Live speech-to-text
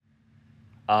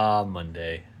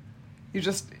Monday. You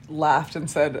just laughed and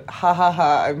said, ha ha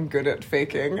ha, I'm good at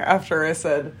faking, after I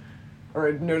said, or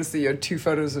I noticed that you had 2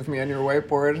 photos of me on your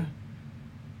whiteboard.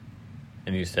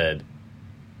 And you said...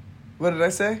 What did I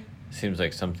say? Seems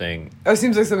like something... Oh,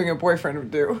 seems like something a boyfriend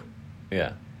would do.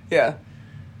 Yeah. Yeah.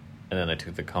 And then I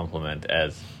took the compliment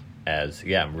as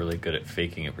yeah, I'm really good at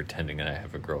faking and pretending that I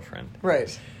have a girlfriend.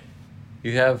 Right.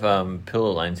 You have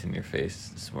pillow lines in your face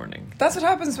this morning. That's what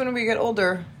happens when we get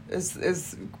older.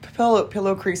 Is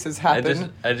pillow creases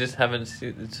happen. I just haven't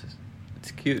seen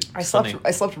it's cute. I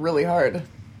slept really hard.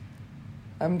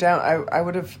 I'm down. I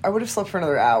would have slept for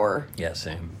another hour. Yeah,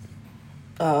 same.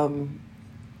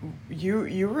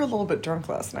 You were a little bit drunk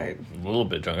last night. A little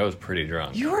bit drunk. I was pretty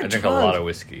drunk. You were I drank drunk. a lot of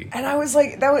whiskey. And I was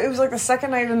like, it was like the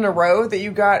second night in a row that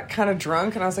you got kind of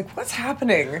drunk, and I was like, what's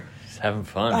happening? Just having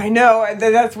fun. I know, and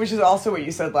that's which is also what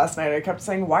you said last night. I kept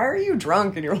saying, why are you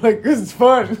drunk? And you were like, 'cause it's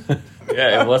fun.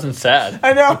 Yeah, it wasn't sad.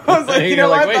 I know. I was like, you know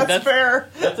like, what? wait, that's fair.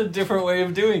 That's a different way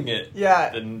of doing it. Yeah.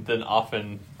 Than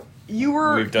often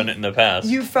we've done it in the past.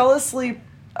 You fell asleep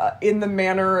in the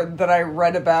manner that I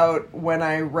read about when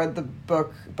I read the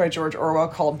book by George Orwell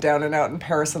called Down and Out in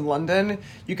Paris and London.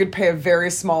 You could pay a very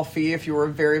small fee if you were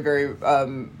a very, very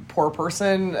poor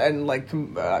person and like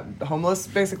homeless,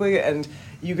 basically, and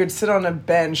you could sit on a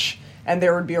bench and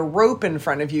there would be a rope in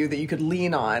front of you that you could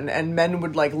lean on, and men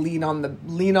would like lean on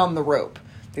the rope.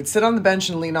 They'd sit on the bench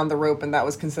and lean on the rope, and that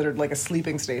was considered like a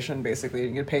sleeping station, basically.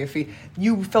 You could pay a fee.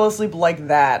 You fell asleep like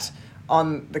that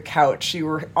on the couch. You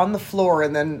were on the floor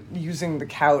and then using the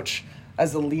couch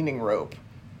as a leaning rope.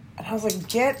 And I was like,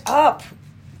 get up.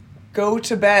 Go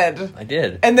to bed. I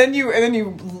did. And then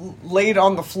you laid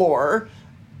on the floor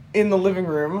in the living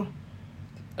room.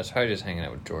 I was probably just hanging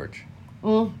out with George.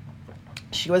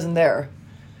 She wasn't there.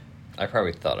 I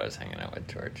probably thought I was hanging out with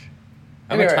George.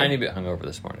 I'm Anyway. a tiny bit hungover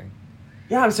this morning.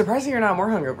 Yeah, I'm surprised that you're not more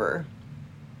hungover.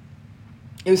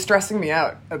 It was stressing me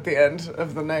out at the end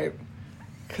of the night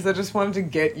because I just wanted to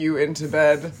get you into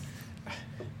bed.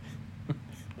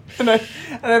 and I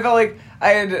felt like I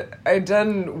had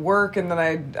done work, and then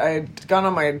I had gone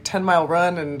on my 10-mile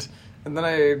run, and then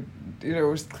I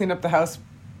was clean up the house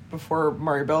before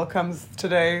Maribel comes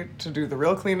today to do the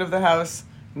real clean of the house,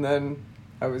 and then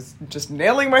I was just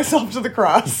nailing myself to the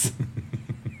cross.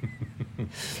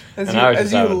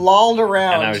 As you lolled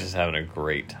around. And I was just having a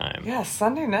great time. Yeah,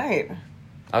 Sunday night.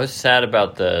 I was sad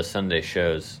about the Sunday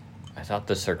shows. I thought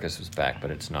The Circus was back, but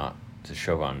it's not. It's a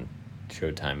show on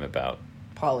Showtime about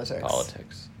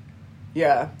politics.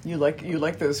 Yeah, you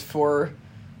like those four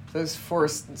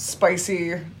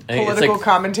spicy political it's like,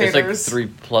 commentators. It's like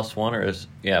 3+1,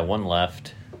 or one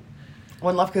left.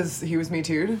 One left because he was Me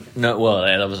Too'd? No, well,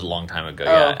 that was a long time ago,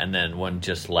 yeah. And then one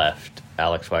just left.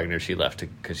 Alex Wagner, she left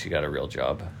because she got a real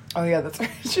job. Oh, yeah, that's right.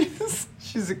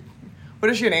 What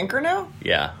is she, an anchor now?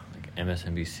 Yeah, like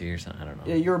MSNBC or something, I don't know.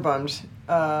 Yeah, you were bummed.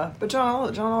 But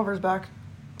John Oliver's back.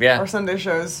 Yeah. Our Sunday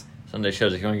shows. Sunday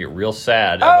shows, if you want to get real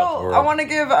sad about the world. I want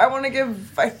to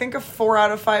give, I think, a 4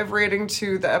 out of 5 rating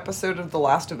to the episode of The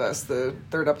Last of Us, the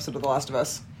 3rd episode of The Last of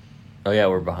Us. Oh, yeah,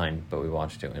 we're behind, but we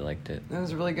watched it and we liked it. It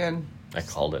was really good. I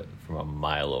called it from a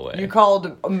mile away. You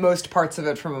called most parts of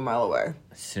it from a mile away.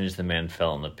 As soon as the man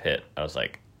fell in the pit, I was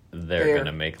like, they're going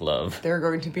to make love. They're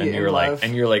going to be in love.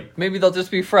 And you're like, maybe they'll just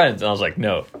be friends. And I was like,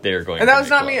 no, they're going to be And that was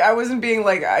not love. me. I wasn't being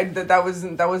like, that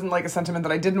wasn't like a sentiment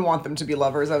that I didn't want them to be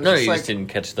lovers. I was you just didn't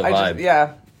catch the vibe.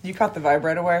 Yeah, you caught the vibe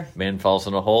right away. Man falls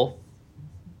in a hole,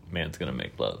 man's going to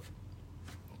make love.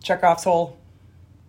 Chekhov's hole.